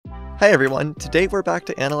Hi everyone, today we're back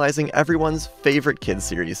to analyzing everyone's favorite kids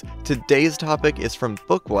series. Today's topic is from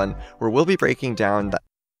book 1, where we'll be breaking down the...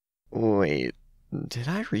 Wait, did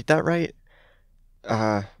I read that right?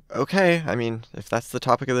 Okay, I mean, if that's the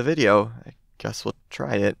topic of the video, I guess we'll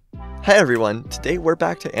try it. Hi everyone, today we're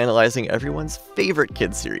back to analyzing everyone's favorite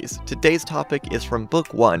kids series. Today's topic is from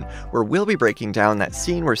book 1, where we'll be breaking down that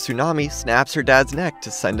scene where Tsunami snaps her dad's neck to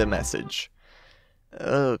send a message.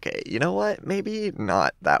 Okay, you know what? Maybe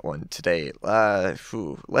not that one today.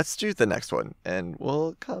 Let's do the next one, and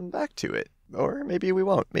we'll come back to it. Or maybe we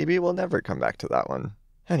won't. Maybe we'll never come back to that one.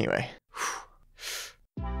 Anyway.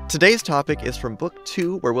 Today's topic is from book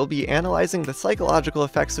 2, where we'll be analyzing the psychological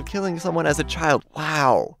effects of killing someone as a child.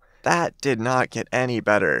 Wow! That did not get any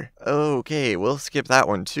better. Okay, we'll skip that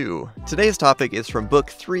one too. Today's topic is from book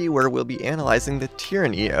 3, where we'll be analyzing the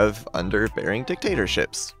tyranny of underbearing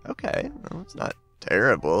dictatorships. Okay, well, it's not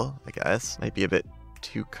terrible, I guess. Might be a bit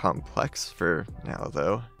too complex for now,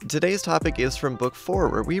 though. Today's topic is from book 4,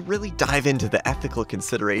 where we really dive into the ethical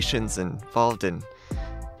considerations involved in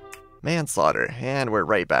manslaughter, and we're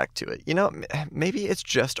right back to it. You know, maybe it's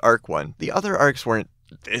just arc 1. The other arcs weren't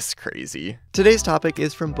this crazy. Today's topic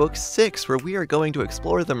is from book 6, where we are going to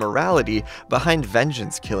explore the morality behind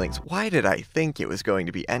vengeance killings. Why did I think it was going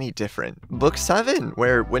to be any different? Book 7,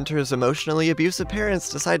 where Winter's emotionally abusive parents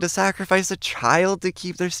decide to sacrifice a child to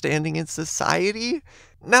keep their standing in society?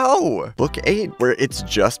 No! Book 8, where it's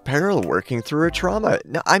just Peril working through her trauma.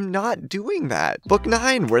 No, I'm not doing that. Book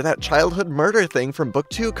 9, where that childhood murder thing from book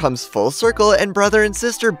 2 comes full circle and brother and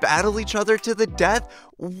sister battle each other to the death.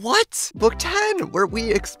 What? Book 10, where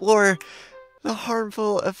we explore the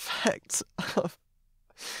harmful effects of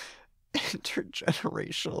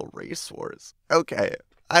intergenerational race wars. Okay,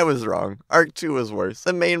 I was wrong. Arc 2 was worse.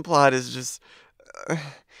 The main plot is just...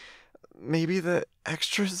 maybe the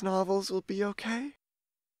extras novels will be okay?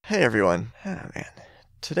 Hey everyone. Oh man.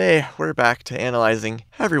 Today we're back to analyzing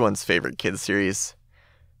everyone's favorite kids series.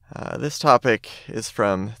 This topic is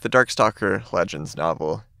from the Darkstalker Legends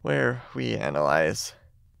novel, where we analyze...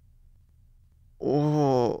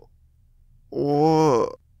 What?